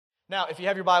Now, if you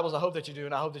have your Bibles, I hope that you do,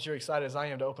 and I hope that you're excited as I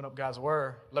am to open up God's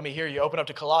Word. Let me hear you. Open up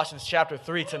to Colossians chapter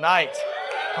 3 tonight.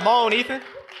 Come on, Ethan.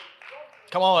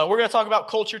 Come on. We're going to talk about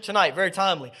culture tonight. Very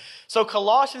timely. So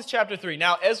Colossians chapter 3.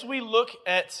 Now, as we look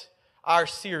at our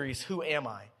series, Who Am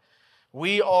I?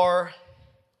 We are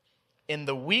in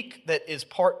the week that is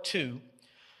part 2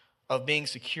 of being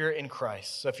secure in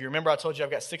Christ. So if you remember, I told you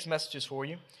I've got 6 messages for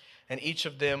you, and each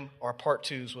of them are part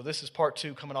 2s. Well, this is part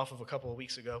 2 coming off of a couple of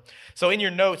weeks ago. So in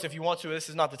your notes, if you want to, this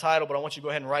is not the title, but I want you to go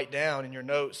ahead and write down in your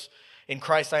notes, In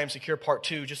Christ I Am Secure, part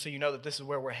 2, just so you know that this is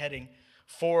where we're heading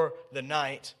for the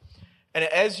night. And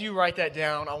as you write that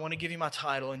down, I want to give you my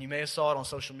title, and you may have saw it on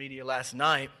social media last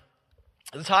night.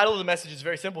 The title of the message is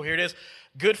very simple. Here it is,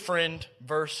 Good Friend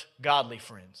versus Godly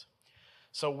Friends.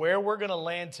 So where we're going to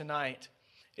land tonight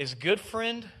is good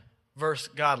friend versus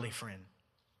godly friend.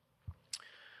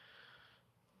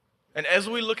 And as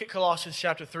we look at Colossians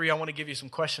chapter 3, I want to give you some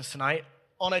questions tonight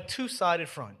on a two-sided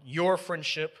front. Your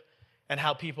friendship and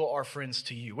how people are friends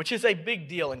to you, which is a big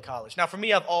deal in college. Now, for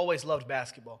me, I've always loved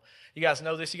basketball. You guys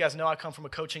know this. You guys know I come from a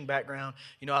coaching background.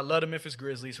 You know, I love the Memphis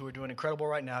Grizzlies, who are doing incredible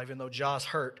right now, even though Ja's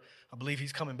hurt. I believe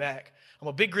he's coming back. I'm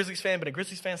a big Grizzlies fan, been a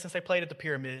Grizzlies fan since they played at the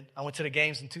Pyramid. I went to the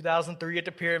games in 2003 at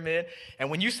the Pyramid. And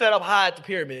when you set up high at the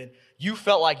Pyramid, you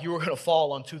felt like you were going to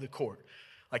fall onto the court.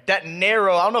 Like that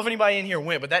narrow, I don't know if anybody in here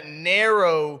went, but that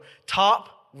narrow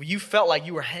top, you felt like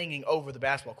you were hanging over the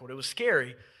basketball court. It was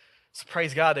scary. So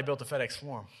praise God they built the FedEx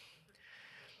Forum.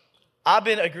 I've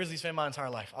been a Grizzlies fan my entire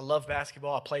life. I love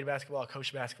basketball. I played basketball. I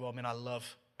coached basketball. Man, I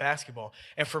love basketball.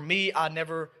 And for me, I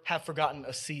never have forgotten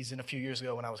a season a few years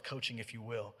ago when I was coaching, if you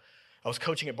will. I was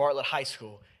coaching at Bartlett High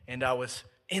School, and I was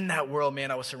in that world,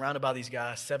 man. I was surrounded by these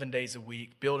guys 7 days a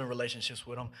week, building relationships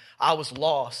with them. I was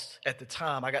lost at the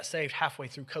time. I got saved halfway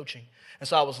through coaching, and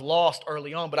so I was lost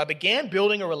early on, but I began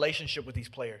building a relationship with these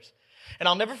players. And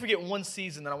I'll never forget one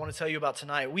season that I want to tell you about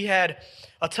tonight. We had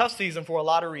a tough season for a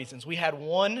lot of reasons. We had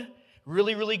one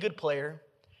really, really good player,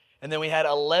 and then we had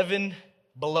 11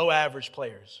 below average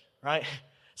players, right?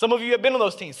 Some of you have been on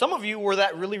those teams. Some of you were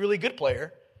that really, really good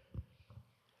player.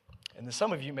 And then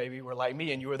some of you maybe were like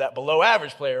me and you were that below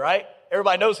average player, right?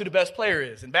 Everybody knows who the best player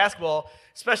is. In basketball,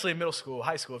 especially in middle school,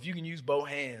 high school, if you can use both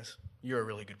hands, you're a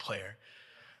really good player.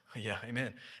 Yeah,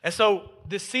 amen. And so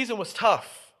this season was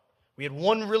tough. We had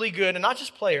one really good, and not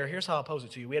just player, here's how I'll pose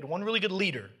it to you. We had one really good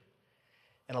leader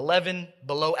and 11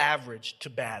 below average to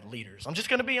bad leaders. I'm just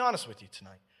going to be honest with you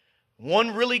tonight.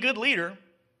 One really good leader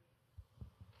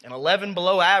and 11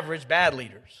 below average bad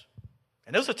leaders.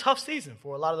 And it was a tough season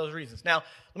for a lot of those reasons. Now,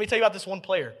 let me tell you about this one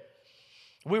player.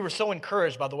 We were so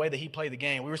encouraged by the way that he played the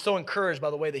game. We were so encouraged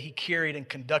by the way that he carried and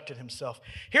conducted himself.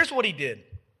 Here's what he did.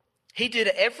 He did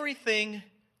everything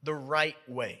the right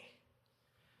way.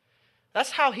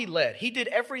 That's how he led. He did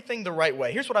everything the right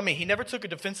way. Here's what I mean. He never took a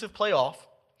defensive play off.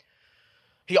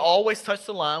 He always touched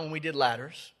the line when we did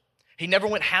ladders. He never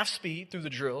went half speed through the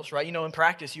drills, right? You know, in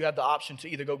practice, you have the option to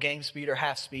either go game speed or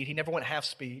half speed. He never went half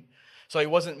speed. So he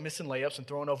wasn't missing layups and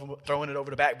throwing it over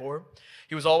the backboard.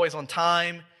 He was always on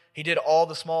time. He did all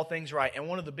the small things right. And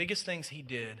one of the biggest things he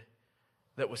did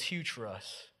that was huge for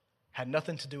us had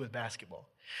nothing to do with basketball.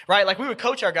 Right? Like we would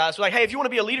coach our guys. We're like, hey, if you want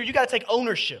to be a leader, you got to take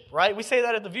ownership, right? We say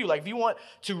that at the View. Like if you want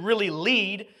to really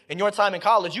lead in your time in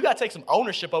college, you got to take some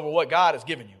ownership over what God has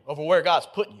given you, over where God's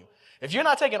putting you. If you're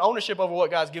not taking ownership over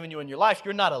what God's given you in your life,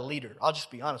 you're not a leader. I'll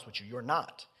just be honest with you. You're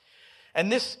not. And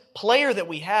this player that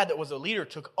we had that was a leader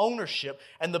took ownership.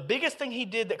 And the biggest thing he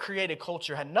did that created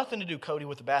culture had nothing to do, Cody,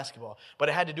 with the basketball, but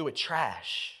it had to do with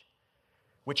trash.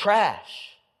 With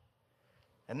trash.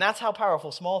 And that's how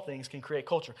powerful small things can create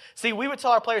culture. See, we would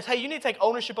tell our players, hey, you need to take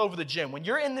ownership over the gym. When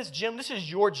you're in this gym, this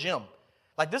is your gym.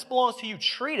 Like this belongs to you.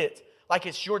 Treat it like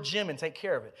it's your gym and take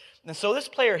care of it. And so this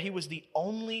player, he was the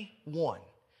only one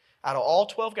out of all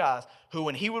 12 guys who,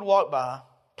 when he would walk by,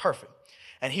 perfect.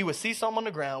 And he would see something on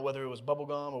the ground, whether it was bubble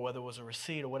gum or whether it was a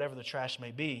receipt or whatever the trash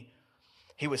may be,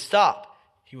 he would stop.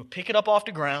 He would pick it up off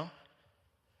the ground.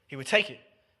 He would take it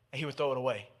and he would throw it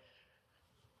away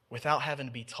without having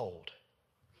to be told.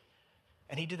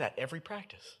 And he did that every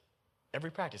practice.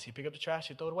 Every practice. He'd pick up the trash,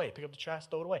 he'd throw it away. He'd pick up the trash,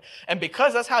 throw it away. And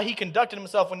because that's how he conducted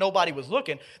himself when nobody was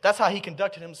looking, that's how he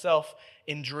conducted himself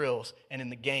in drills and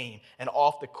in the game and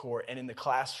off the court and in the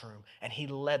classroom. And he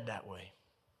led that way.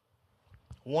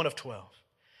 One of 12.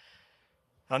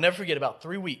 I'll never forget, about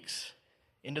 3 weeks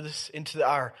into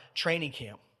our training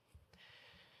camp,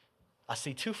 I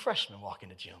see 2 freshmen walk in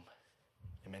the gym.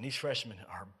 And man, these freshmen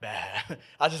are bad.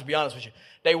 I'll just be honest with you.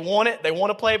 They want it, they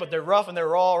want to play, but they're rough and they're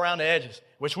raw around the edges,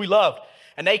 which we loved.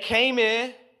 And they came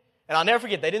in, and I'll never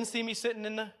forget, they didn't see me sitting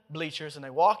in the bleachers, and they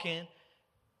walk in,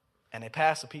 and they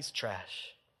pass a piece of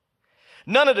trash.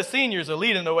 None of the seniors are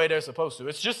leading the way they're supposed to.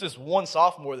 It's just this one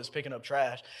sophomore that's picking up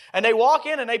trash. And they walk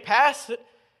in and they pass it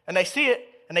and they see it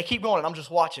and they keep going. And I'm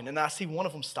just watching. And I see one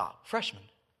of them stop, freshman.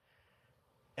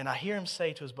 And I hear him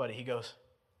say to his buddy, he goes,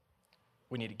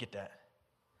 "We need to get that."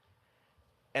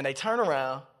 And they turn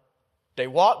around, they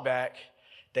walk back,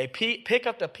 they pick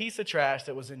up the piece of trash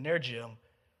that was in their gym,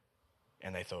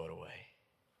 and they throw it away.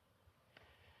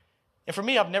 And for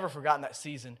me, I've never forgotten that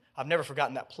season. I've never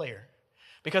forgotten that player.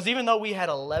 Because even though we had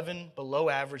 11 below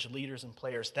average leaders and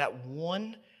players, that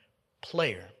one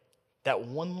player, that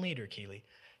one leader, Keeley,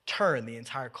 turned the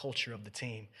entire culture of the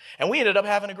team. And we ended up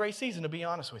having a great season, to be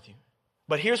honest with you.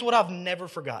 But here's what I've never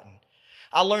forgotten.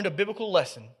 I learned a biblical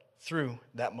lesson through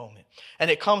that moment. And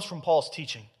it comes from Paul's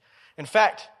teaching. In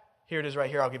fact, here it is right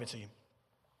here. I'll give it to you.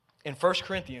 In 1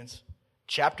 Corinthians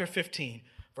chapter 15,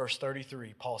 verse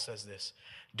 33, Paul says this: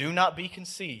 "Do not be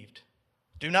conceived.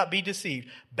 Do not be deceived.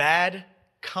 Bad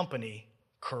company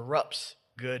corrupts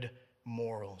good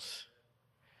morals."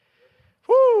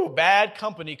 Woo, bad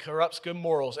company corrupts good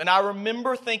morals. And I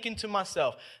remember thinking to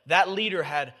myself, that leader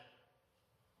had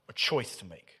a choice to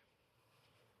make.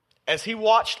 As he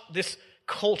watched this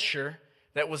culture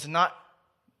that was not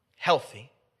healthy,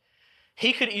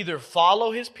 he could either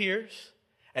follow his peers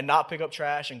and not pick up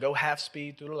trash and go half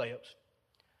speed through the layups,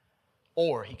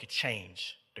 or he could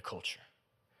change the culture.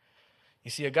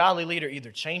 You see, a godly leader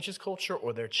either changes culture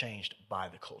or they're changed by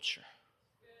the culture.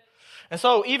 And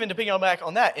so even to piggyback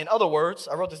on that, in other words,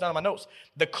 I wrote this down in my notes,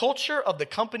 the culture of the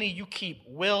company you keep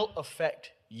will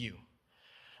affect you.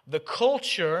 The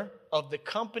culture of the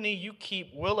company you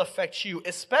keep will affect you,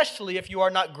 especially if you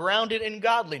are not grounded in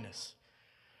godliness.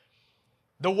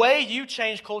 The way you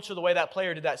change culture the way that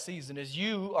player did that season is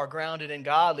you are grounded in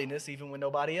godliness even when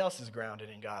nobody else is grounded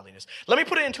in godliness. Let me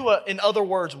put it in other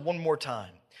words one more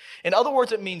time. In other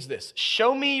words, it means this: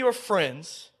 show me your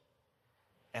friends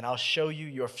and I'll show you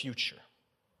your future.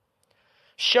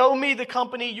 Show me the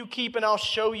company you keep and I'll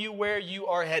show you where you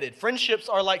are headed. Friendships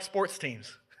are like sports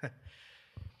teams.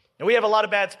 And we have a lot of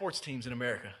bad sports teams in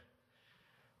America.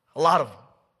 A lot of them.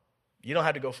 You don't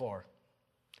have to go far.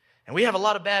 And we have a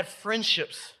lot of bad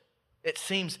friendships, it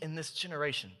seems, in this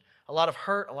generation. A lot of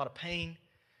hurt, a lot of pain.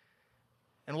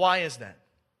 And why is that?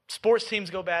 Sports teams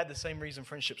go bad the same reason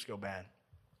friendships go bad.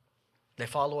 They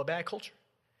follow a bad culture.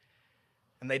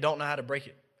 And they don't know how to break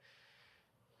it.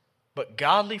 But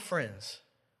godly friends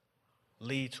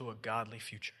lead to a godly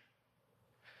future.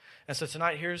 And so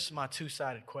tonight, here's my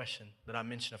two-sided question that I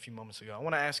mentioned a few moments ago. I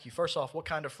want to ask you, first off, what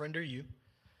kind of friend are you?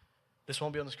 This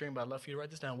won't be on the screen, but I'd love for you to write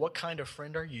this down. What kind of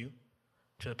friend are you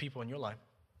to the people in your life?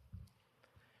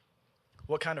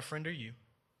 What kind of friend are you?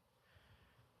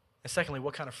 And secondly,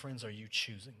 what kind of friends are you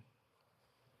choosing?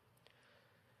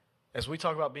 As we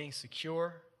talk about being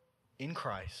secure in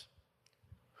Christ,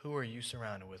 who are you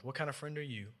surrounded with? What kind of friend are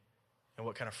you? And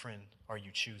what kind of friend are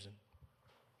you choosing?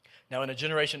 Now, in a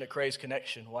generation that craves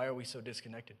connection, why are we so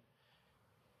disconnected?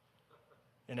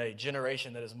 In a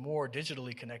generation that is more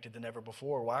digitally connected than ever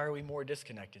before, why are we more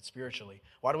disconnected spiritually?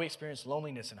 Why do we experience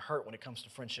loneliness and hurt when it comes to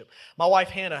friendship? My wife,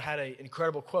 Hannah, had an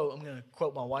incredible quote. I'm going to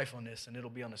quote my wife on this, and it'll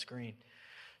be on the screen.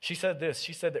 She said this.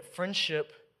 She said that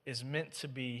friendship is meant to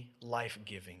be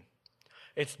life-giving.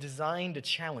 It's designed to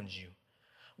challenge you,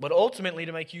 but ultimately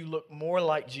to make you look more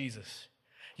like Jesus.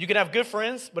 You can have good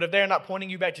friends, but if they are not pointing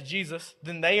you back to Jesus,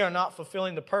 then they are not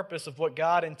fulfilling the purpose of what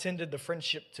God intended the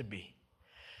friendship to be.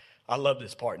 I love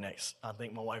this part next. I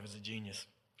think my wife is a genius.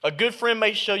 A good friend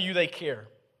may show you they care,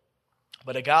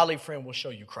 but a godly friend will show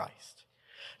you Christ.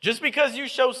 Just because you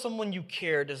show someone you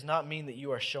care does not mean that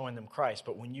you are showing them Christ,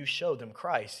 but when you show them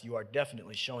Christ, you are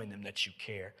definitely showing them that you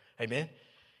care. Amen?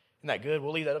 Isn't that good?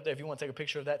 We'll leave that up there. If you want to take a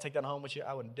picture of that, take that home with you.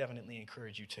 I would definitely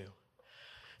encourage you to.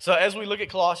 So as we look at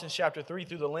Colossians chapter 3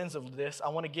 through the lens of this, I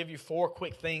want to give you 4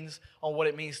 quick things on what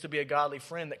it means to be a godly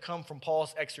friend that come from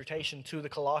Paul's exhortation to the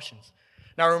Colossians.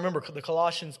 Now remember, the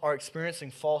Colossians are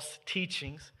experiencing false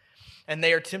teachings, and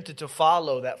they are tempted to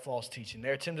follow that false teaching. They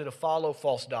are tempted to follow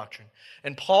false doctrine.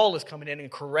 And Paul is coming in and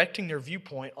correcting their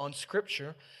viewpoint on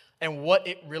Scripture and what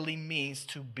it really means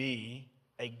to be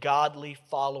a godly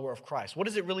follower of Christ. What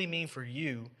does it really mean for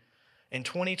you in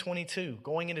 2022,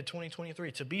 going into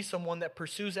 2023, to be someone that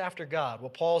pursues after God? Well,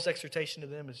 Paul's exhortation to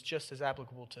them is just as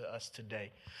applicable to us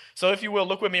today. So if you will,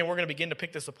 look with me, and we're going to begin to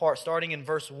pick this apart. Starting in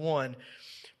verse 1,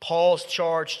 Paul's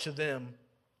charge to them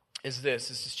is this.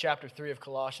 This is chapter 3 of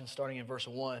Colossians, starting in verse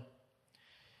 1.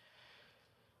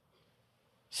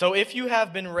 So if you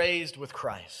have been raised with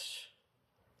Christ,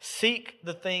 seek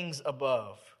the things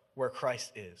above where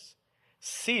Christ is,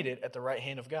 seated at the right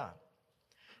hand of God.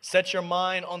 Set your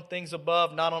mind on things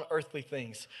above, not on earthly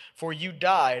things. For you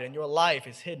died, and your life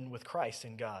is hidden with Christ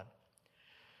in God.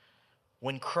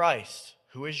 When Christ,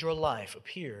 who is your life,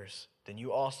 appears, then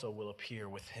you also will appear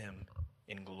with him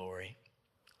in glory.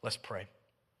 Let's pray.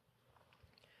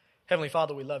 Heavenly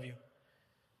Father, we love you.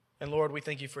 And Lord, we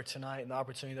thank you for tonight and the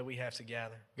opportunity that we have to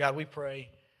gather. God, we pray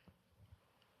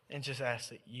and just ask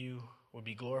that you would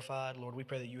be glorified. Lord, we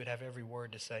pray that you would have every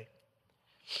word to say.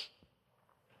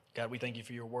 God, we thank you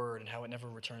for your word and how it never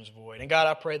returns void. And God,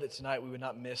 I pray that tonight we would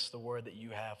not miss the word that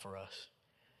you have for us.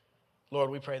 Lord,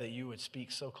 we pray that you would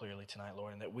speak so clearly tonight,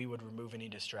 Lord, and that we would remove any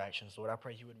distractions. Lord, I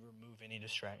pray you would remove any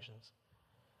distractions.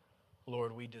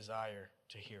 Lord, we desire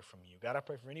to hear from you. God, I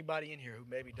pray for anybody in here who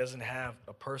maybe doesn't have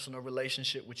a personal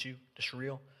relationship with you, just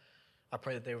real. I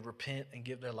pray that they would repent and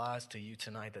give their lives to you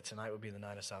tonight, that tonight would be the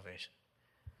night of salvation.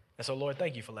 And so, Lord,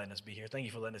 thank you for letting us be here. Thank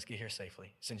you for letting us get here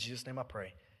safely. It's in Jesus' name I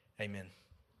pray. Amen.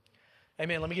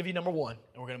 Amen. Let me give you number one,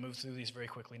 and we're going to move through these very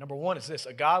quickly. Number one is this: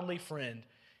 a godly friend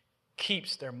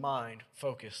keeps their mind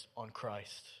focused on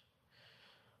Christ.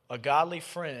 A godly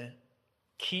friend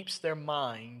keeps their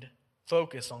mind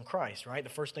focused on Christ, right? The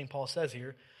first thing Paul says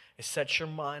here is set your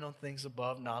mind on things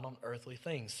above, not on earthly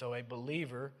things. So a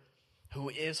believer who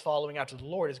is following after the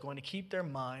Lord is going to keep their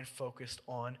mind focused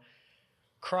on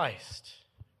Christ.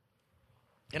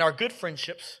 In our good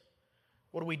friendships,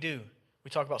 what do? We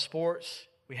talk about sports,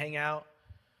 we hang out,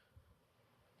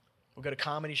 we go to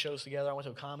comedy shows together. I went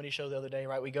to a comedy show the other day,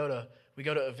 right? We go to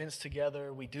events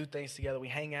together, we do things together, we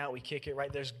hang out, we kick it,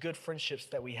 right? There's good friendships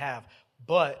that we have.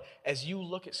 But as you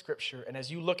look at Scripture and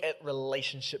as you look at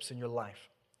relationships in your life,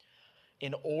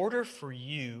 in order for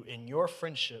you in your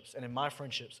friendships and in my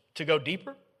friendships to go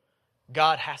deeper,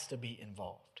 God has to be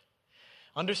involved.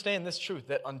 Understand this truth,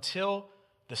 that until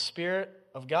the Spirit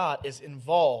of God is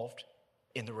involved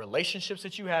in the relationships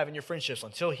that you have in your friendships,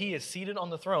 until he is seated on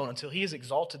the throne, until he is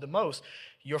exalted the most,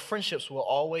 your friendships will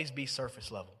always be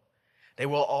surface level. They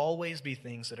will always be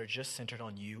things that are just centered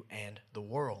on you and the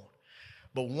world.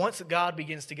 But once God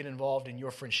begins to get involved in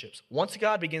your friendships, once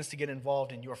God begins to get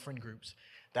involved in your friend groups,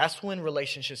 that's when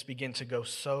relationships begin to go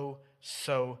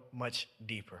so much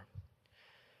deeper.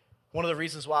 One of the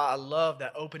reasons why I love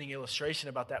that opening illustration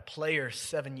about that player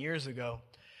 7 years ago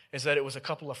is that it was a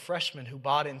couple of freshmen who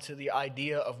bought into the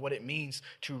idea of what it means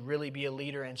to really be a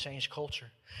leader and change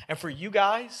culture. And for you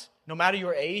guys, no matter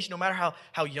your age, no matter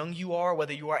how young you are,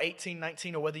 whether you are 18,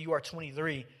 19, or whether you are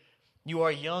 23, you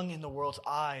are young in the world's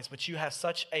eyes, but you have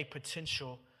such a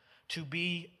potential to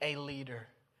be a leader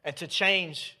and to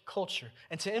change culture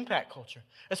and to impact culture,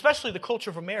 especially the culture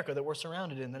of America that we're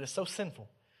surrounded in that is so sinful.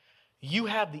 You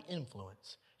have the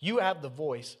influence. You have the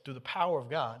voice through the power of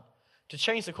God to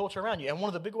change the culture around you. And one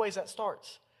of the big ways that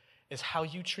starts is how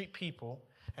you treat people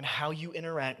and how you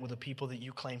interact with the people that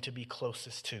you claim to be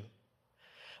closest to.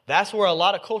 That's where a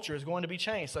lot of culture is going to be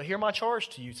changed. So hear my charge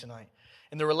to you tonight.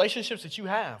 In the relationships that you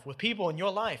have with people in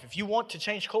your life, if you want to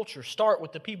change culture, start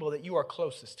with the people that you are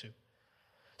closest to.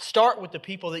 Start with the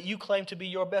people that you claim to be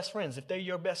your best friends. If they're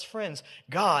your best friends,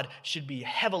 God should be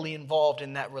heavily involved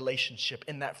in that relationship,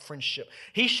 in that friendship.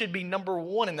 He should be number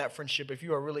one in that friendship if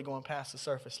you are really going past the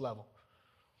surface level.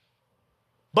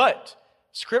 But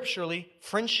scripturally,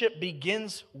 friendship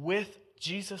begins with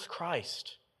Jesus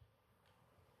Christ.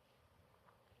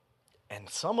 And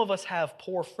some of us have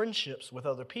poor friendships with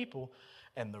other people,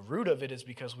 and the root of it is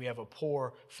because we have a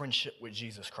poor friendship with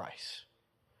Jesus Christ.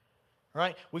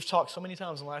 Right? We've talked so many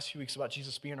times in the last few weeks about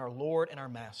Jesus being our Lord and our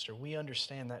Master. We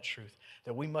understand that truth,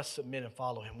 that we must submit and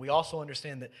follow him. We also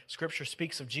understand that Scripture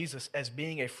speaks of Jesus as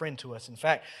being a friend to us. In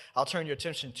fact, I'll turn your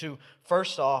attention to,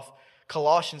 first off,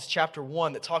 Colossians chapter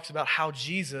 1 that talks about how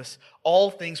Jesus, all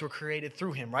things were created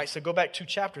through him, right? So go back 2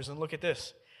 chapters and look at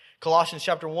this. Colossians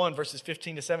chapter 1 verses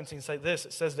 15 to 17 say this.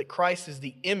 It says that Christ is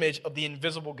the image of the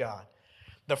invisible God,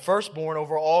 the firstborn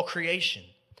over all creation.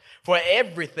 For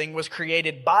everything was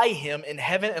created by him in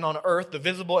heaven and on earth, the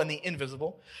visible and the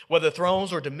invisible, whether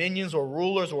thrones or dominions or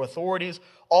rulers or authorities,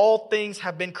 all things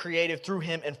have been created through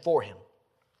him and for him.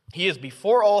 He is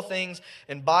before all things,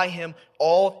 and by him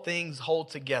all things hold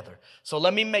together. So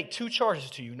let me make 2 charges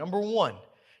to you. Number 1,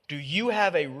 do you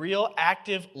have a real,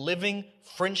 active, living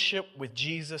friendship with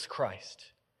Jesus Christ?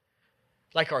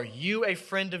 Like, are you a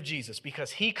friend of Jesus?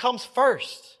 Because he comes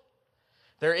first.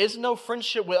 There is no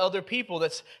friendship with other people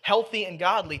that's healthy and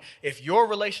godly if your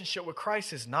relationship with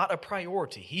Christ is not a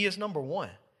priority. He is number 1.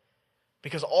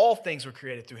 Because all things were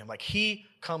created through him. Like, he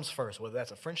comes first, whether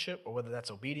that's a friendship or whether that's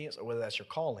obedience or whether that's your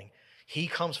calling. He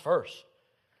comes first.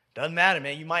 Doesn't matter,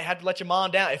 man. You might have to let your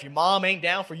mom down. If your mom ain't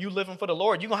down for you living for the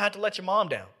Lord, you're going to have to let your mom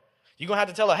down. You're going to have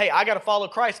to tell her, hey, I got to follow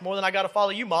Christ more than I got to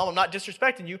follow you, Mom. I'm not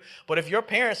disrespecting you. But if your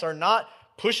parents are not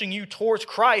pushing you towards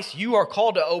Christ, you are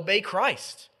called to obey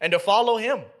Christ and to follow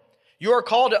him. You are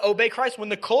called to obey Christ when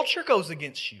the culture goes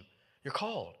against you. You're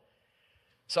called.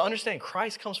 So understand,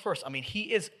 Christ comes first. I mean,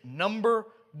 he is number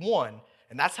one.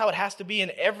 And that's how it has to be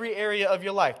in every area of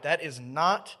your life. That is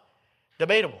not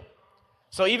debatable.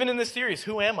 So even in this series,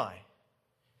 who am I?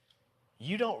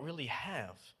 You don't really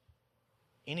have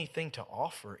anything to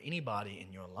offer anybody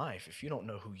in your life if you don't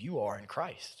know who you are in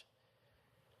Christ.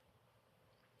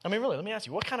 I mean, really, let me ask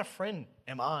you, what kind of friend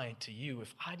am I to you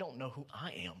if I don't know who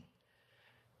I am?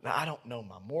 Now, I don't know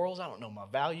my morals. I don't know my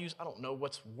values. I don't know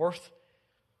what's worth.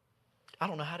 I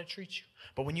don't know how to treat you.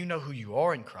 But when you know who you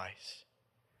are in Christ,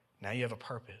 now you have a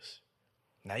purpose.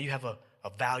 Now you have a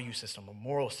value system, a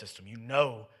moral system. You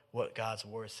know what God's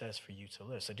word says for you to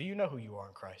live. So do you know who you are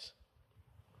in Christ?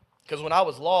 Because when I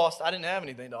was lost, I didn't have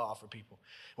anything to offer people.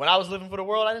 When I was living for the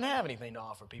world, I didn't have anything to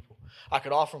offer people. I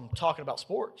could offer them talking about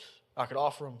sports. I could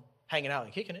offer them hanging out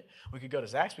and kicking it. We could go to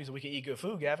Zaxby's and we could eat good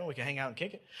food, Gavin. We could hang out and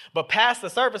kick it. But past the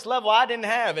surface level, I didn't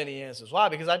have any answers. Why?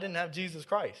 Because I didn't have Jesus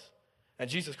Christ. And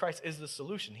Jesus Christ is the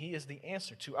solution. He is the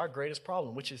answer to our greatest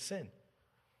problem, which is sin.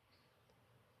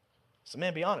 So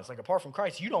man, be honest, like apart from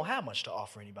Christ, you don't have much to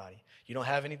offer anybody. You don't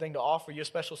have anything to offer your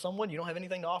special someone. You don't have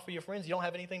anything to offer your friends. You don't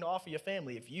have anything to offer your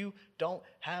family if you don't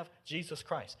have Jesus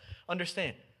Christ.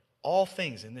 Understand, all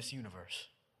things in this universe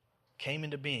came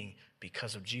into being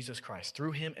because of Jesus Christ,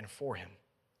 through him and for him.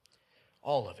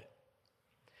 All of it.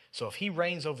 So if he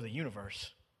reigns over the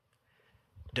universe,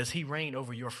 does he reign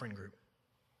over your friend group?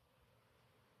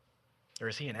 Or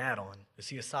is he an add-on? Is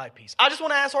he a side piece? I just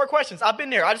want to ask hard questions. I've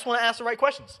been there. I just want to ask the right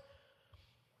questions.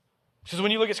 Because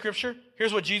when you look at Scripture,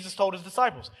 here's what Jesus told his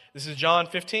disciples. This is John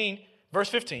 15, verse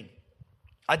 15.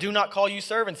 I do not call you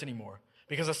servants anymore,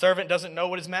 because a servant doesn't know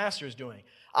what his master is doing.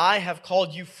 I have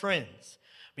called you friends,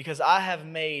 because I have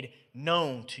made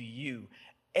known to you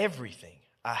everything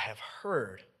I have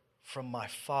heard from my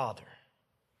Father.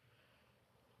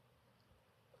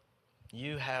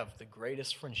 You have the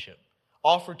greatest friendship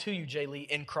offered to you, Jay Lee,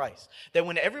 in Christ. That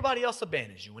when everybody else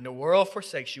abandons you, when the world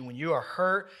forsakes you, when you are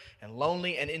hurt and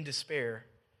lonely and in despair,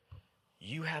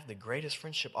 you have the greatest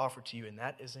friendship offered to you, and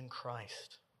that is in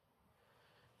Christ.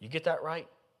 You get that right,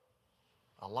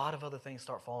 a lot of other things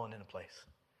start falling into place.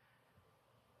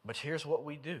 But here's what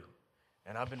we do.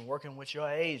 And I've been working with your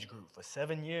age group for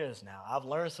 7 years now. I've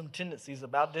learned some tendencies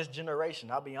about this generation,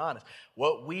 I'll be honest.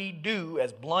 What we do,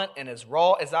 as blunt and as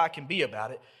raw as I can be about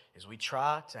it, is we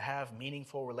try to have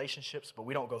meaningful relationships, but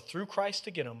we don't go through Christ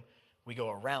to get them. We go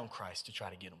around Christ to try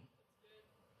to get them.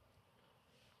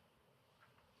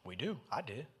 We do. I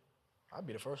did. I'd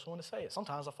be the first one to say it.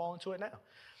 Sometimes I fall into it now.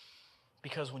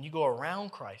 Because when you go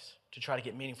around Christ to try to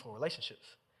get meaningful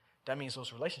relationships, that means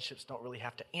those relationships don't really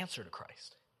have to answer to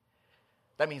Christ.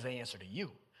 That means they answer to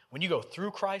you. When you go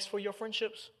through Christ for your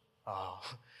friendships,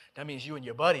 that means you and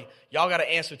your buddy, y'all got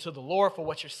to answer to the Lord for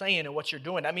what you're saying and what you're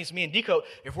doing. That means me and Deco,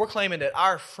 if we're claiming that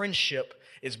our friendship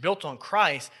is built on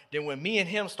Christ, then when me and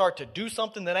him start to do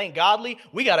something that ain't godly,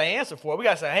 we got to answer for it. We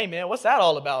got to say, hey, man, what's that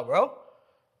all about, bro?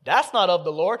 That's not of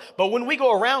the Lord. But when we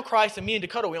go around Christ, and me and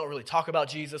Dakota, we don't really talk about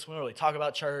Jesus. We don't really talk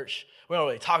about church. We don't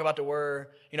really talk about the word.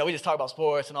 You know, we just talk about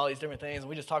sports and all these different things, and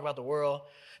we just talk about the world.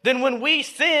 Then when we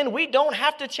sin, we don't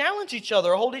have to challenge each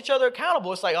other or hold each other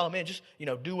accountable. It's like, oh, man, just,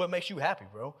 do what makes you happy,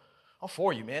 bro. I'm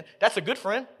for you, man. That's a good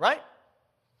friend, right?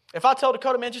 If I tell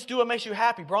Dakota, man, just do what makes you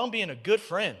happy, bro, I'm being a good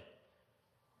friend.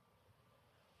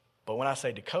 But when I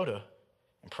say Dakota,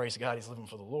 and praise God, he's living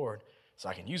for the Lord, so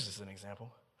I can use this as an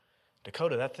example.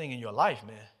 Dakota, that thing in your life,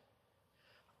 man,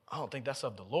 I don't think that's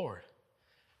of the Lord.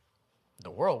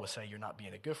 The world would say you're not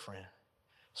being a good friend.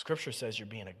 Scripture says you're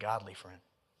being a godly friend.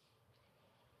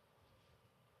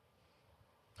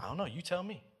 I don't know, you tell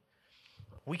me.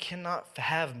 We cannot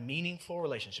have meaningful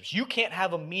relationships. You can't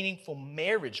have a meaningful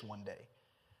marriage one day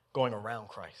going around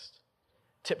Christ,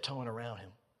 tiptoeing around him.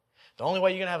 The only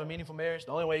way you're going to have a meaningful marriage,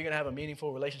 the only way you're going to have a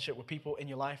meaningful relationship with people in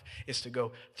your life is to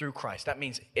go through Christ. That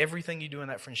means everything you do in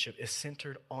that friendship is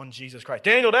centered on Jesus Christ.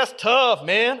 Daniel, that's tough,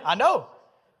 man. I know.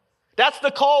 That's the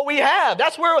call we have.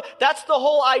 That's the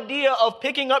whole idea of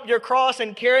picking up your cross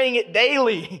and carrying it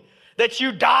daily. That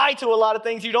you die to a lot of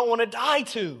things you don't want to die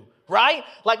to, right?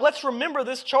 Like, let's remember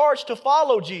this charge to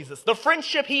follow Jesus. The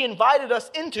friendship he invited us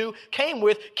into came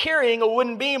with carrying a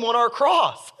wooden beam on our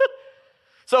cross.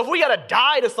 So if we got to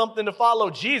die to something to follow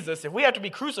Jesus, if we have to be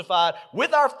crucified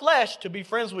with our flesh to be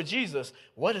friends with Jesus,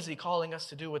 what is he calling us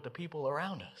to do with the people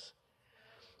around us?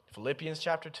 Philippians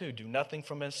chapter 2, do nothing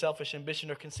from selfish ambition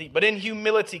or conceit, but in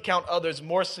humility count others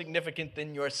more significant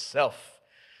than yourself.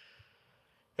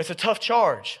 It's a tough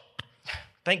charge.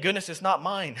 Thank goodness it's not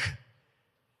mine.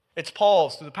 It's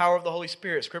Paul's through the power of the Holy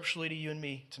Spirit, scripturally to you and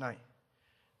me tonight,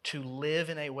 to live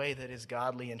in a way that is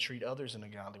godly and treat others in a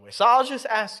godly way. So I'll just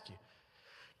ask you,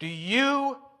 do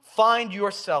you find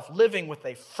yourself living with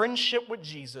a friendship with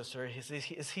Jesus, or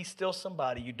is he still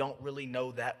somebody you don't really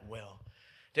know that well?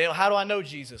 Daniel, how do I know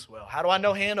Jesus well? How do I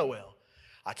know Hannah well?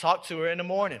 I talk to her in the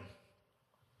morning.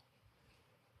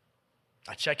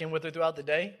 I check in with her throughout the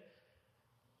day.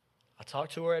 I talk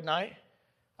to her at night.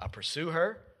 I pursue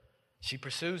her. She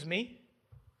pursues me.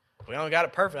 We don't got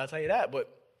it perfect, I'll tell you that, but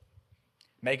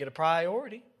make it a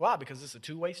priority. Why? Because it's a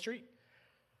two-way street.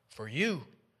 For you,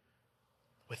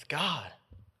 with God.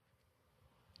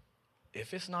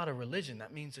 If it's not a religion,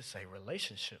 that means it's a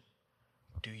relationship.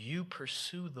 Do you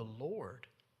pursue the Lord?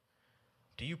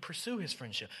 Do you pursue His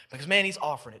friendship? Because, man, He's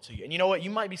offering it to you. And you know what? You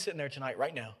might be sitting there tonight,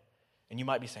 right now, and you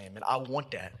might be saying, man, I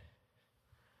want that.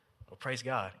 Well, praise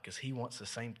God, because He wants the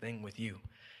same thing with you.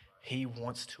 He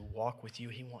wants to walk with you.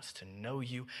 He wants to know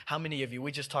you. How many of you,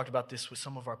 we just talked about this with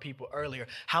some of our people earlier,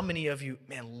 how many of you,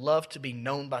 man, love to be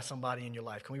known by somebody in your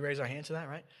life? Can we raise our hand to that,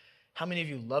 right? How many of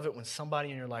you love it when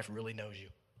somebody in your life really knows you?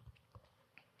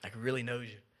 Like really knows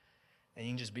you. And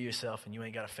you can just be yourself and you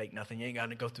ain't got to fake nothing. You ain't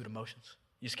got to go through the motions.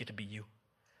 You just get to be you.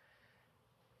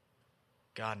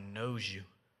 God knows you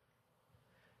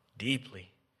deeply,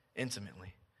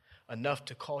 intimately, enough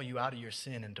to call you out of your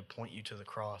sin and to point you to the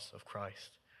cross of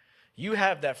Christ. You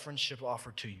have that friendship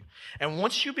offered to you. And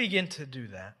once you begin to do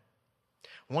that,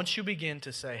 once you begin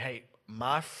to say, hey,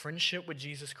 my friendship with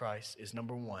Jesus Christ is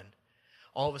number one,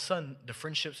 all of a sudden, the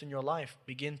friendships in your life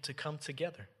begin to come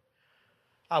together.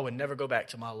 I would never go back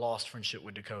to my lost friendship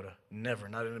with Dakota. Never,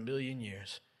 not in a million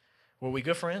years. Were we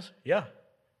good friends? Yeah.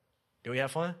 Did we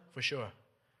have fun? For sure.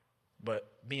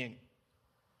 But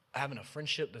having a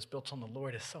friendship that's built on the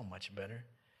Lord is so much better.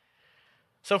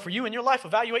 So for you in your life,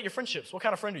 evaluate your friendships. What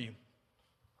kind of friend are you?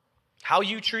 How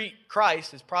you treat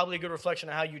Christ is probably a good reflection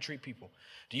of how you treat people.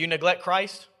 Do you neglect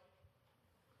Christ?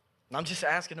 And I'm just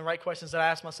asking the right questions that I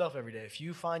ask myself every day. If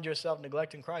you find yourself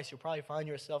neglecting Christ, you'll probably find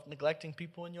yourself neglecting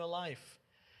people in your life.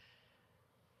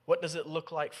 What does it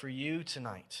look like for you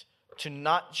tonight to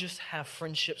not just have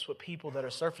friendships with people that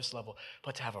are surface level,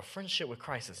 but to have a friendship with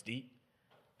Christ that's deep,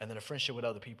 and then a friendship with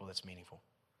other people that's meaningful?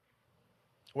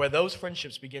 Where those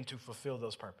friendships begin to fulfill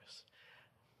those purposes.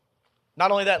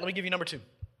 Not only that, let me give you number two.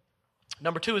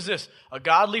 Number two is this: a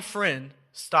godly friend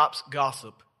stops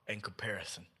gossip and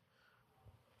comparison.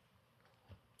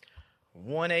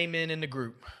 One amen in the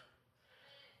group.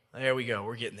 There we go.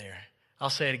 We're getting there. I'll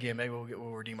say it again. Maybe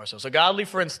we'll redeem ourselves. A godly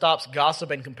friend stops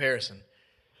gossip and comparison.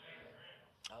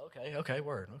 Okay,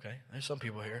 word. Okay, there's some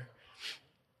people here.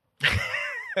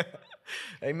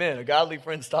 Amen. A godly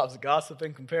friend stops gossip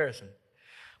and comparison.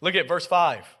 Look at verse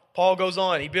 5. Paul goes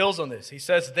on. He builds on this. He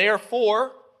says,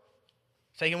 therefore,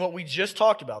 taking what we just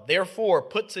talked about, therefore,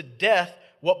 put to death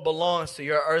what belongs to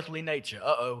your earthly nature.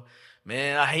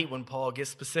 Man, I hate when Paul gets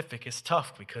specific. It's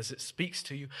tough because it speaks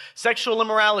to you. Sexual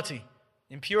immorality,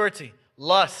 impurity,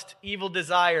 lust, evil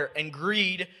desire, and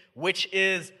greed, which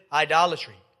is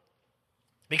idolatry.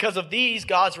 Because of these,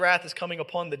 God's wrath is coming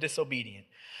upon the disobedient.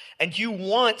 And you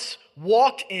once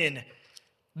walked in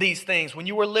these things when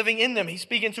you were living in them. He's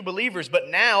speaking to believers. But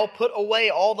now put away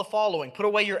all the following. Put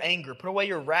away your anger. Put away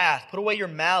your wrath. Put away your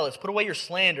malice. Put away your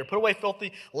slander. Put away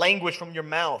filthy language from your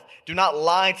mouth. Do not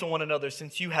lie to one another,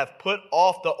 since you have put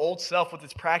off the old self with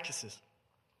its practices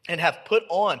and have put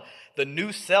on the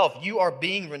new self. You are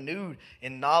being renewed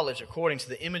in knowledge according to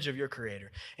the image of your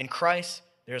Creator. In Christ,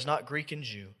 there is not Greek and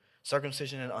Jew,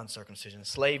 circumcision and uncircumcision,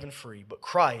 slave and free, but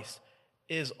Christ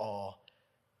is all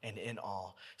and in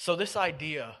all. So this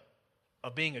idea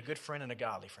of being a good friend and a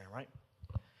godly friend, right?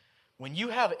 When you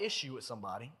have an issue with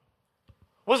somebody,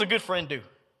 what does a good friend do?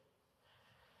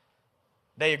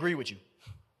 They agree with you,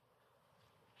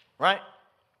 right?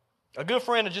 A good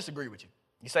friend will just agree with you.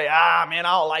 You say, man,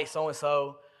 I don't like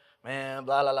so-and-so. Man,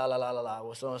 blah, blah, blah, blah, blah, blah,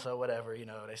 well, so-and-so, whatever,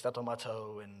 they stepped on my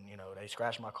toe and, they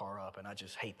scratched my car up and I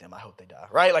just hate them. I hope they die,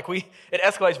 right? It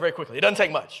escalates very quickly. It doesn't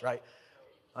take much, right?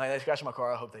 They scratched my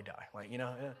car, I hope they die.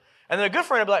 Yeah. And then a good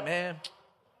friend will be like, man,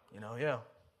 yeah,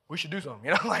 we should do something.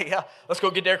 Yeah, let's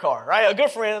go get their car, right? A good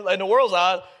friend in the world's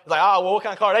eyes is like, well, what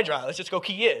kind of car they drive? Let's just go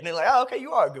key it. And they're like, okay,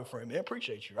 you are a good friend, man.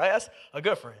 Appreciate you, right? That's a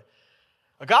good friend.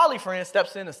 A godly friend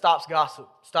steps in and stops gossip,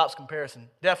 stops comparison,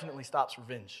 definitely stops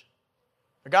revenge.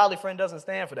 A godly friend doesn't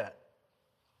stand for that.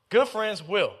 Good friends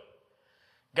will.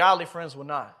 Godly friends will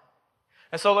not.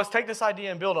 And so let's take this idea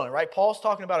and build on it, right? Paul's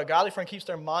talking about a godly friend keeps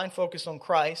their mind focused on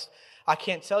Christ. I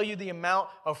can't tell you the amount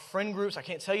of friend groups, I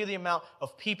can't tell you the amount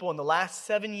of people in the last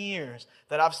 7 years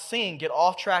that I've seen get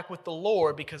off track with the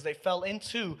Lord because they fell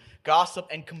into gossip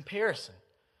and comparison.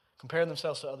 Comparing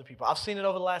themselves to other people. I've seen it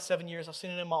over the last 7 years. I've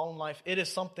seen it in my own life. It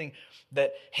is something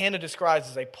that Hannah describes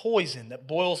as a poison that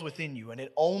boils within you, and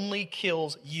it only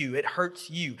kills you. It hurts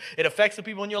you. It affects the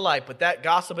people in your life, but that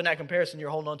gossip and that comparison you're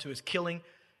holding on to is killing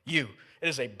you. It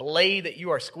is a blade that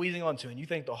you are squeezing onto, and you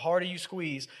think the harder you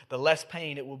squeeze, the less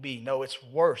pain it will be. No, it's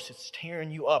worse. It's tearing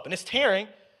you up, and it's tearing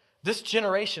this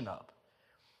generation up.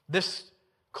 This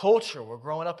culture we're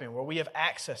growing up in, where we have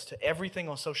access to everything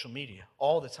on social media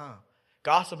all the time.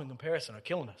 Gossip and comparison are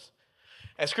killing us.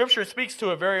 And Scripture speaks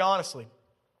to it very honestly.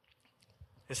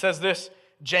 It says this,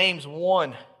 James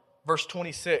 1, verse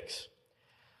 26.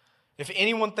 If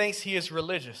anyone thinks he is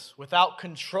religious without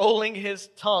controlling his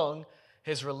tongue,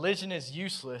 his religion is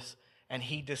useless and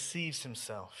he deceives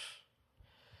himself.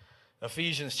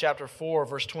 Ephesians chapter 4,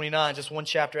 verse 29, just one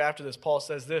chapter after this, Paul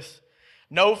says this,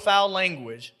 no foul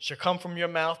language shall come from your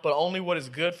mouth, but only what is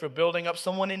good for building up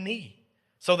someone in need,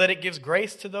 so that it gives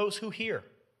grace to those who hear.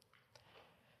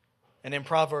 And in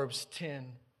Proverbs 10,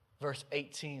 verse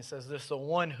 18 says this, the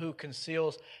one who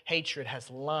conceals hatred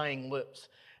has lying lips,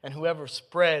 and whoever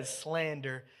spreads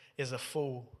slander is a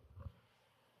fool.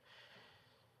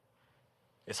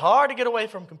 It's hard to get away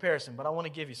from comparison, but I want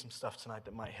to give you some stuff tonight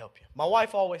that might help you. My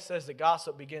wife always says that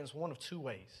gossip begins one of two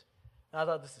ways. And I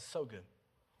thought this is so good.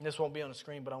 And this won't be on the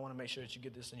screen, but I want to make sure that you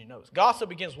get this in your notes. Gossip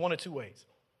begins one of two ways.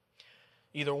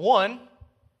 Either one,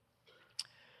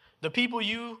 the people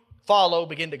you follow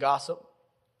begin to gossip,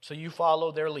 so you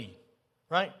follow their lead,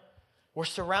 right? We're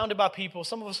surrounded by people.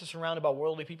 Some of us are surrounded by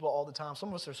worldly people all the time. Some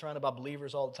of us are surrounded by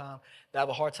believers all the time that have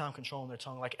a hard time controlling their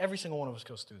tongue. Like every single one of us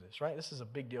goes through this, right? This is a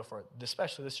big deal for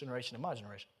especially this generation and my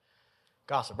generation.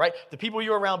 Gossip, right? The people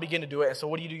you're around begin to do it, and so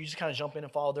what do? You just kind of jump in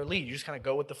and follow their lead. You just kind of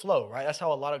go with the flow, right? That's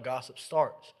how a lot of gossip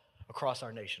starts across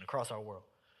our nation, across our world.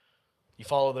 You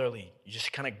follow their lead. You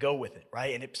just kind of go with it,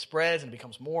 right? And it spreads and it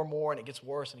becomes more and more, and it gets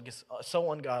worse, and it gets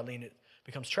so ungodly, and it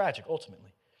becomes tragic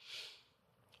ultimately.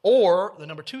 Or the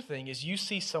number two thing is you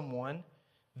see someone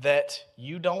that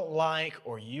you don't like,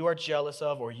 or you are jealous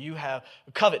of, or you have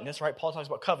covetousness, right? Paul talks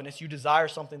about covetousness. You desire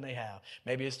something they have.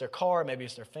 Maybe it's their car, maybe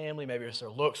it's their family, maybe it's their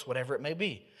looks, whatever it may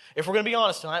be. If we're going to be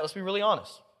honest tonight, let's be really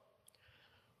honest.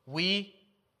 We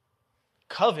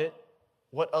covet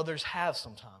what others have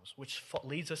sometimes, which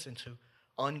leads us into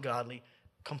ungodly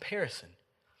comparison,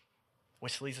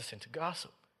 which leads us into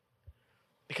gossip.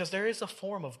 Because there is a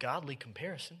form of godly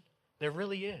comparison. There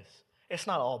really is. It's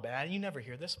not all bad. You never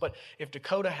hear this, but if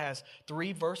Dakota has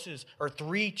 3 verses or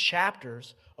 3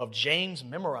 chapters of James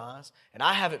memorized, and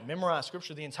I haven't memorized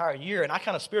Scripture the entire year, and I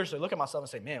kind of spiritually look at myself and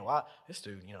say, man, why this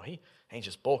dude, he ain't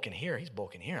just bulking here, he's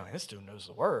bulking here. Like, this dude knows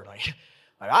the word. Like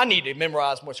I need to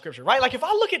memorize more Scripture, right? Like if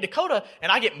I look at Dakota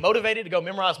and I get motivated to go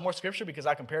memorize more Scripture because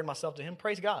I compared myself to him,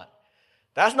 praise God.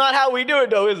 That's not how we do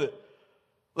it though, is it?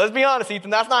 Let's be honest,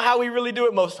 Ethan, that's not how we really do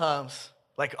it most times.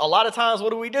 Like a lot of times, what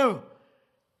do?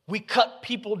 We cut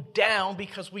people down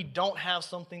because we don't have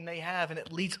something they have, and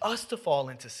it leads us to fall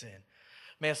into sin.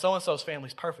 Man, so-and-so's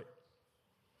family's perfect.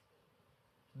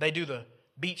 They do the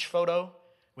beach photo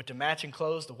with the matching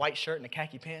clothes, the white shirt and the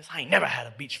khaki pants. I ain't never had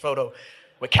a beach photo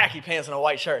with khaki pants and a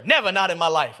white shirt. Never, not in my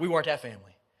life. We weren't that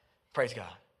family. Praise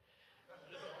God.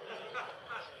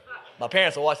 My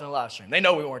parents are watching the live stream. They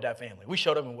know we weren't that family. We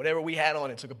showed up in whatever we had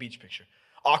on and took a beach picture.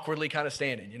 Awkwardly kind of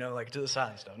standing, like to the side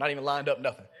and stuff. Not even lined up,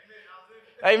 nothing.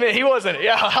 Amen. He was in it.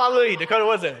 Yeah, hallelujah. Dakota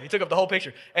was in it. He took up the whole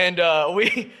picture. And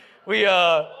we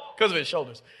because of his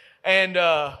shoulders. And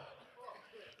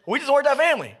we just weren't that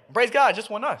family. Praise God,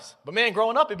 just wasn't us. But man,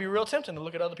 growing up, it'd be real tempting to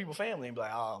look at other people's family and be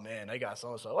like, oh man, they got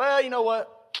so-and-so. Well, you know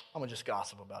what? I'm going to just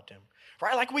gossip about them.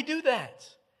 Right? Like we do that.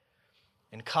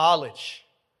 In college,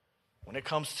 when it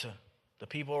comes to the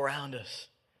people around us,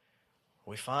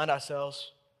 we find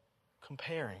ourselves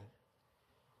comparing.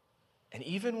 And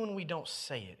even when we don't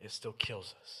say it, it still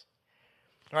kills us.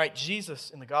 All right, Jesus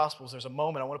in the Gospels, there's a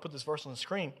moment, I want to put this verse on the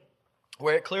screen,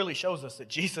 where it clearly shows us that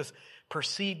Jesus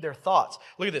perceived their thoughts.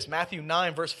 Look at this, Matthew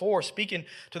 9, verse 4, speaking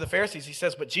to the Pharisees, he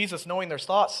says, but Jesus, knowing their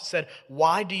thoughts, said,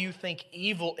 why do you think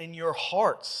evil in your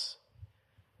hearts?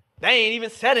 They ain't even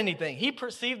said anything. He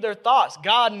perceived their thoughts.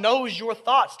 God knows your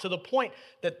thoughts to the point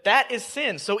that that is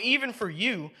sin. So even for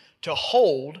you to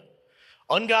hold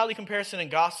ungodly comparison and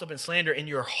gossip and slander in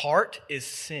your heart is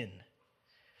sin.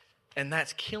 And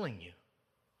that's killing you.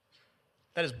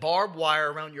 That is barbed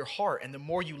wire around your heart. And the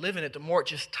more you live in it, the more it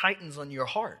just tightens on your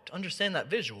heart. Understand that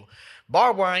visual.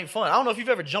 Barbed wire ain't fun. I don't know if you've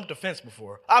ever jumped a fence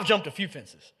before. I've jumped a few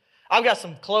fences. I've got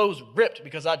some clothes ripped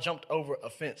because I jumped over a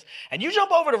fence. And you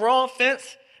jump over the wrong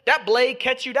fence, that blade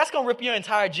catch you, that's going to rip your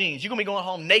entire jeans. You're going to be going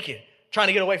home naked, trying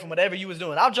to get away from whatever you was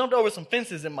doing. I've jumped over some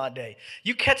fences in my day.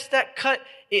 You catch that cut,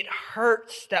 it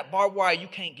hurts. That barbed wire, you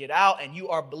can't get out, and you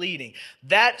are bleeding.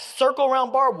 That circle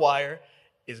around barbed wire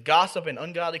is gossip and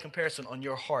ungodly comparison on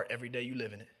your heart every day you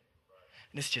live in it.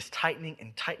 And it's just tightening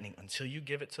and tightening until you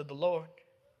give it to the Lord.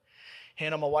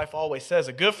 Hannah, my wife, always says,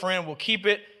 a good friend will keep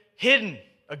it hidden.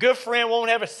 A good friend won't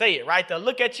ever say it, right? They'll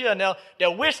look at you and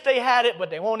they'll wish they had it, but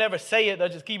they won't ever say it. They'll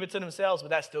just keep it to themselves, but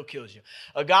that still kills you.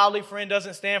 A godly friend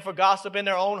doesn't stand for gossip in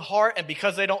their own heart, and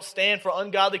because they don't stand for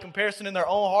ungodly comparison in their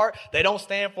own heart, they don't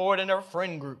stand for it in their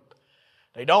friend group.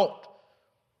 They don't.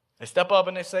 They step up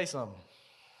and they say something.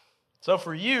 So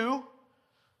for you,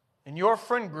 in your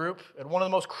friend group, at one of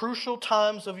the most crucial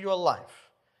times of your life,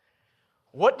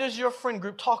 what does your friend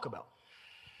group talk about?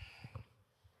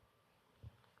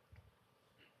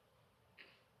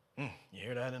 You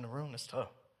hear that in the room? That's tough.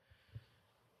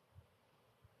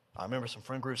 I remember some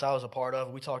friend groups I was a part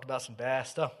of. We talked about some bad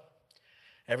stuff.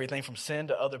 Everything from sin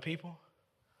to other people.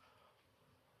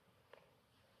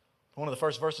 One of the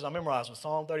first verses I memorized was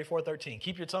Psalm 34:13.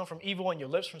 Keep your tongue from evil and your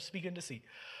lips from speaking deceit.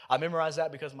 I memorized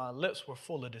that because my lips were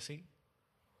full of deceit,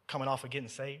 coming off of getting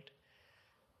saved.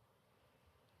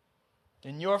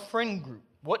 In your friend group,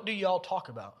 what do y'all talk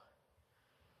about?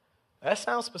 That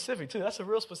sounds specific, too. That's a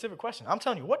real specific question. I'm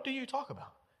telling you, what do you talk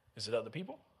about? Is it other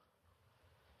people?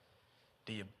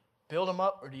 Do you build them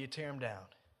up or do you tear them down?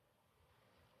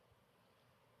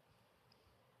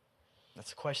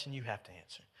 That's a question you have to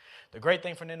answer. The great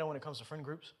thing, Fernando, when it comes to friend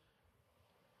groups,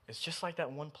 it's just like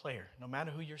that one player. No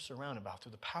matter who you're surrounded by,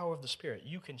 through the power of the Spirit,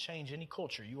 you can change any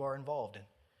culture you are involved in.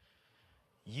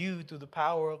 You, through the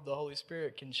power of the Holy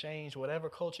Spirit, can change whatever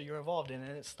culture you're involved in,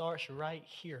 and it starts right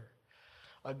here.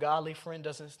 A godly friend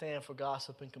doesn't stand for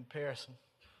gossip and comparison.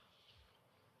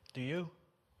 Do you?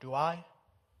 Do I?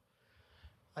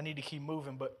 I need to keep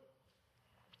moving, but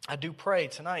I do pray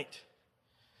tonight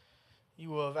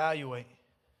you will evaluate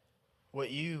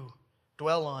what you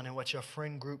dwell on and what your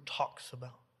friend group talks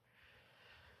about.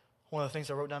 One of the things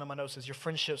I wrote down in my notes is your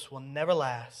friendships will never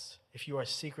last if you are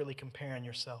secretly comparing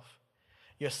yourself.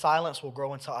 Your silence will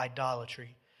grow into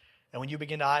idolatry. And when you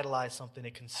begin to idolize something,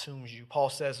 it consumes you. Paul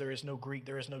says there is no Greek,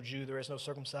 there is no Jew, there is no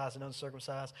circumcised and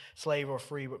uncircumcised, slave or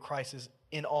free, but Christ is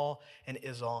in all and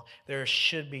is all. There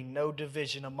should be no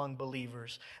division among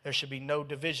believers. There should be no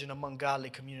division among godly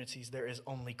communities. There is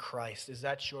only Christ. Is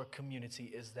that your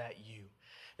community? Is that you?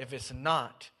 If it's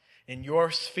not, in your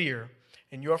sphere,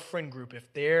 in your friend group,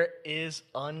 if there is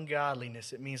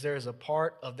ungodliness, it means there is a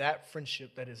part of that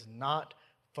friendship that is not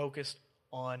focused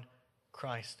on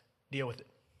Christ. Deal with it.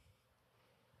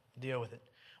 Deal with it.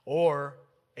 Or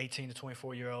 18 to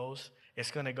 24-year-olds,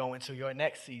 it's going to go into your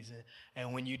next season.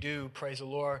 And when you do, praise the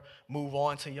Lord, move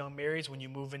on to young marrieds, when you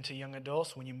move into young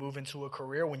adults, when you move into a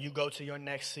career, when you go to your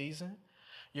next season,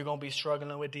 you're going to be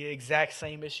struggling with the exact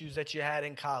same issues that you had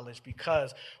in college,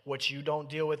 because what you don't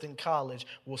deal with in college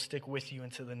will stick with you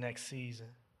into the next season.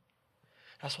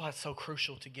 That's why it's so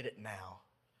crucial to get it now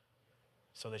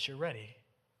so that you're ready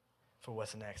for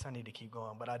what's next. I need to keep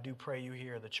going, but I do pray you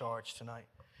hear the charge tonight.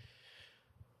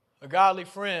 A godly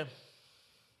friend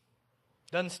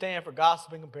doesn't stand for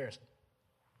gossip and comparison.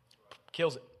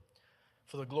 Kills it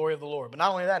for the glory of the Lord. But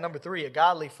not only that, number 3, a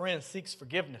godly friend seeks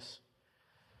forgiveness.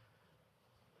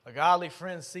 A godly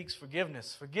friend seeks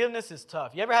forgiveness. Forgiveness is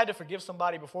tough. You ever had to forgive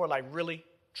somebody before, like really,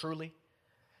 truly?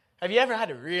 Have you ever had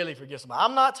to really forgive somebody?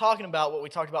 I'm not talking about what we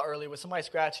talked about earlier with somebody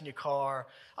scratching your car.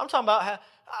 I'm talking about how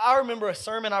I remember a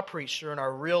sermon I preached during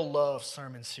our Real Love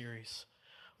sermon series.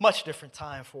 Much different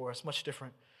time for us, much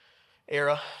different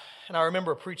era. And I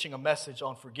remember preaching a message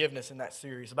on forgiveness in that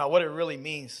series about what it really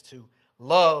means to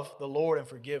love the Lord and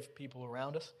forgive people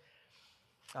around us.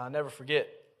 I'll never forget,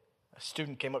 a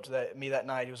student came up to me that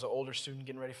night. He was an older student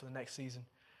getting ready for the next season.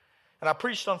 And I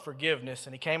preached on forgiveness,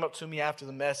 and he came up to me after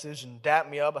the message and dapped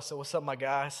me up. I said, "What's up, my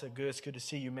guy?" I said, "Good, it's good to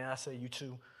see you, man." I said, "You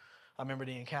too." I remember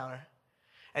the encounter.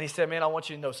 And he said, "Man, I want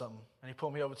you to know something." And he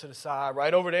pulled me over to the side,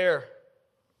 right over there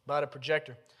by the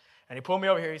projector. And he pulled me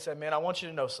over here. He said, "Man, I want you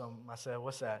to know something." I said,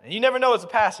 "What's that?" And you never know as a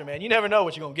pastor, man. You never know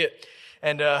what you're going to get.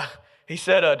 And he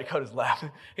said, Dakota's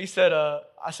laughing. He said,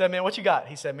 I said, "Man, what you got?"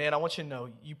 He said, "Man, I want you to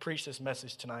know you preached this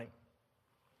message tonight."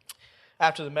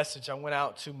 After the message, I went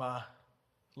out to my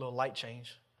little light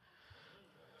change.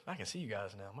 I can see you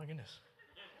guys now. My goodness.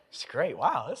 It's great.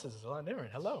 Wow, this is a lot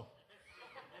different. Hello.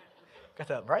 Got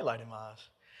that bright light in my eyes.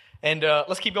 And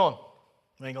let's keep going.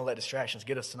 We ain't going to let distractions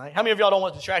get us tonight. How many of y'all don't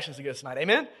want distractions to get us tonight?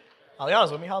 Amen? I'll be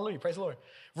honest with me. Hallelujah. Praise the Lord.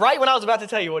 Right when I was about to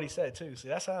tell you what he said, too. See,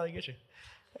 that's how he gets you.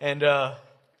 And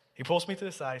he pulls me to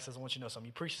the side. He says, "I want you to know something.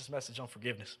 You preach this message on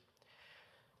forgiveness."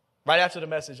 Right after the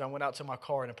message, I went out to my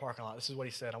car in the parking lot. This is what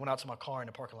he said. I went out to my car in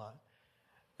the parking lot,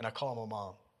 and I called my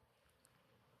mom.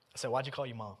 I said, why'd you call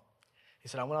your mom? He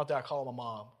said, I went out there, I called my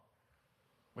mom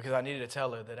because I needed to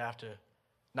tell her that after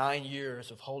 9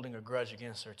 years of holding a grudge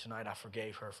against her, tonight I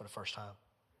forgave her for the first time.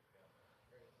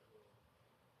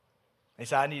 He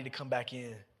said, I needed to come back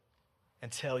in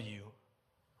and tell you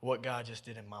what God just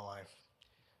did in my life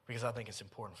because I think it's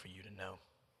important for you to know.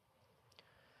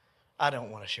 I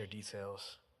don't want to share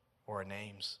details or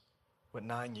names, but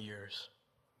 9 years,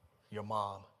 your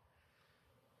mom,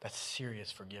 that's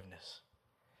serious forgiveness.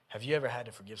 Have you ever had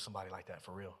to forgive somebody like that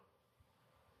for real?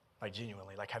 Like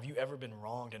genuinely? Like, have you ever been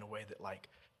wronged in a way that like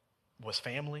was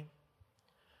family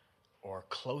or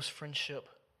close friendship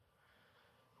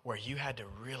where you had to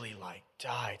really like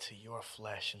die to your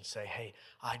flesh and say, hey,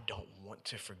 I don't want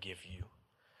to forgive you,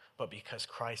 but because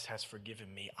Christ has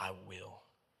forgiven me, I will.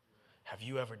 Have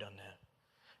you ever done that?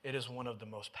 It is one of the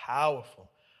most powerful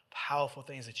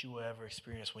things that you will ever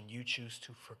experience when you choose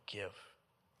to forgive.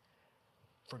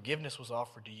 Forgiveness was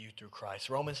offered to you through Christ.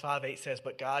 Romans 5:8 says,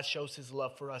 but God shows his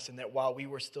love for us in that while we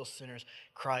were still sinners,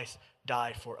 Christ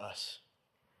died for us.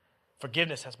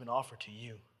 Forgiveness has been offered to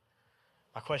you.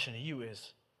 My question to you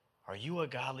is, are you a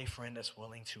godly friend that's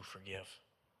willing to forgive?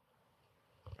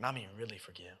 And I mean really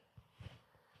forgive.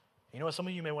 You know what? Some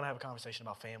of you may want to have a conversation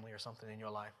about family or something in your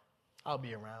life. I'll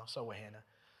be around, so will Hannah.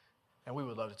 And we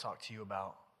would love to talk to you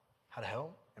about how to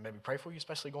help and maybe pray for you,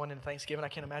 especially going into Thanksgiving. I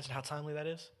can't imagine how timely that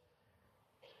is.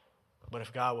 But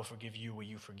if God will forgive you, will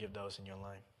you forgive those in your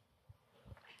life?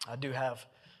 I do have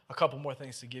a couple more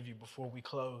things to give you before we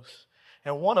close.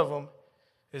 And one of them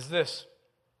is this.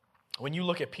 When you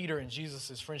look at Peter and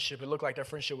Jesus' friendship, it looked like their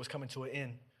friendship was coming to an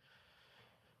end.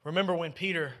 Remember when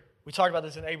Peter, we talked about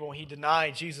this in April, when he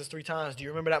denied Jesus 3 times. Do you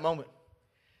remember that moment?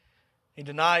 He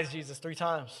denies Jesus 3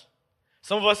 times.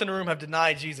 Some of us in the room have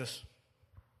denied Jesus.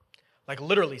 Like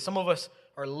literally, some of us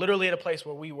are literally at a place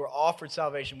where we were offered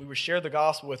salvation. We were shared the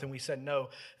gospel with and we said no.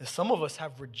 And some of us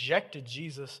have rejected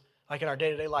Jesus like in our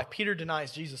day-to-day life. Peter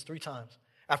denies Jesus 3 times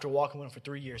after walking with him for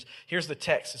 3 years. Here's the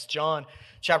text. It's John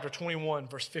chapter 21,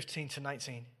 verse 15 to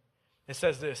 19. It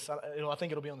says this. I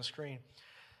think it'll be on the screen.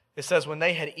 It says, when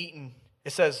they had eaten,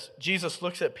 it says, Jesus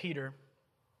looks at Peter.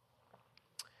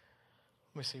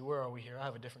 Let me see, where are we here? I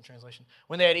have a different translation.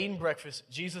 When they had eaten breakfast,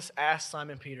 Jesus asked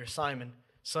Simon Peter, Simon,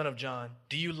 son of John,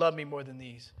 do you love me more than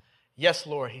these? Yes,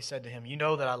 Lord, he said to him. You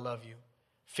know that I love you.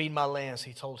 Feed my lambs,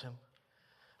 he told him.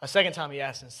 A second time he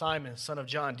asked him, Simon, son of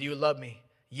John, do you love me?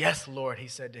 Yes, Lord, he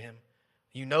said to him.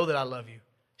 You know that I love you.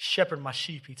 Shepherd my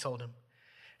sheep, he told him.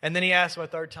 And then he asked him a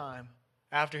third time,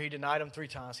 after he denied him 3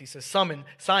 times. He says, Simon,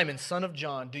 son of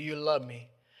John, do you love me?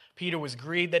 Peter was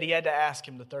grieved that he had to ask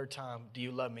him the 3rd time, do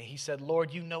you love me? He said,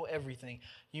 Lord, you know everything.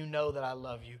 You know that I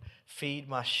love you. Feed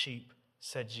my sheep,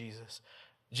 said Jesus.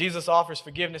 Jesus offers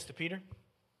forgiveness to Peter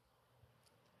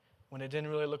when it didn't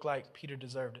really look like Peter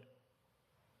deserved it.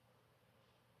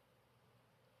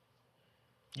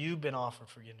 You've been offered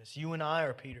forgiveness. You and I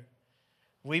are Peter.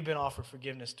 We've been offered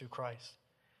forgiveness through Christ.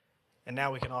 And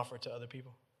now we can offer it to other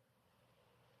people.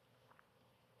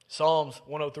 Psalms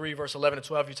 103, verse 11 to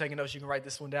 12. If you're taking notes, you can write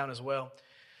this one down as well.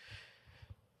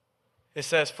 It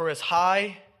says, for as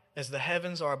high as the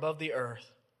heavens are above the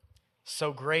earth,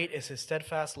 so great is his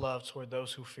steadfast love toward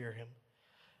those who fear him.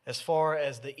 As far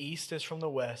as the east is from the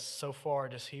west, so far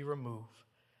does he remove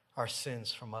our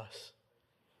sins from us.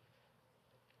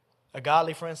 A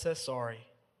godly friend says sorry.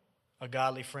 A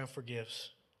godly friend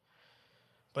forgives.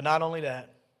 But not only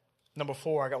that, number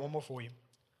 4, I got one more for you.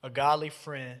 A godly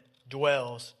friend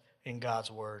dwells in God's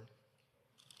word.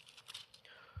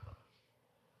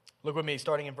 Look with me,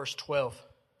 starting in verse 12.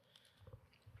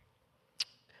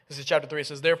 This is chapter 3. It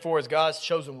says, therefore, as God's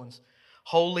chosen ones,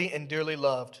 holy and dearly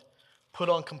loved, put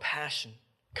on compassion,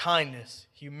 kindness,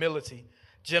 humility,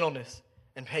 gentleness,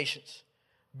 and patience,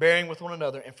 bearing with one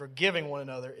another and forgiving one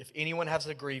another if anyone has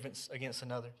a grievance against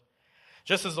another.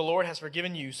 Just as the Lord has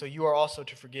forgiven you, so you are also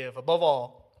to forgive. Above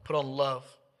all, put on love,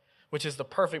 which is the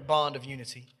perfect bond of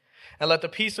unity. And let the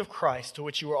peace of Christ, to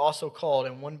which you are also called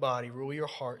in one body, rule your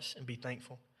hearts and be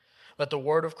thankful. Let the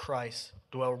word of Christ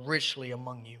dwell richly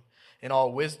among you, in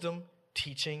all wisdom,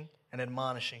 teaching, and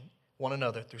admonishing one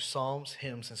another through psalms,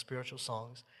 hymns, and spiritual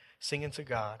songs, singing to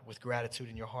God with gratitude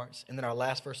in your hearts. And then our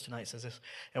last verse tonight says this,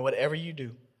 and whatever you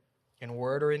do, in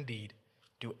word or in deed,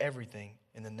 do everything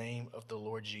in the name of the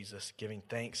Lord Jesus, giving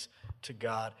thanks to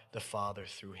God the Father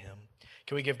through him.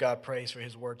 Can we give God praise for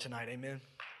his word tonight? Amen.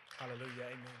 Hallelujah.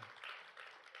 Amen.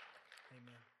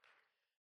 Amen.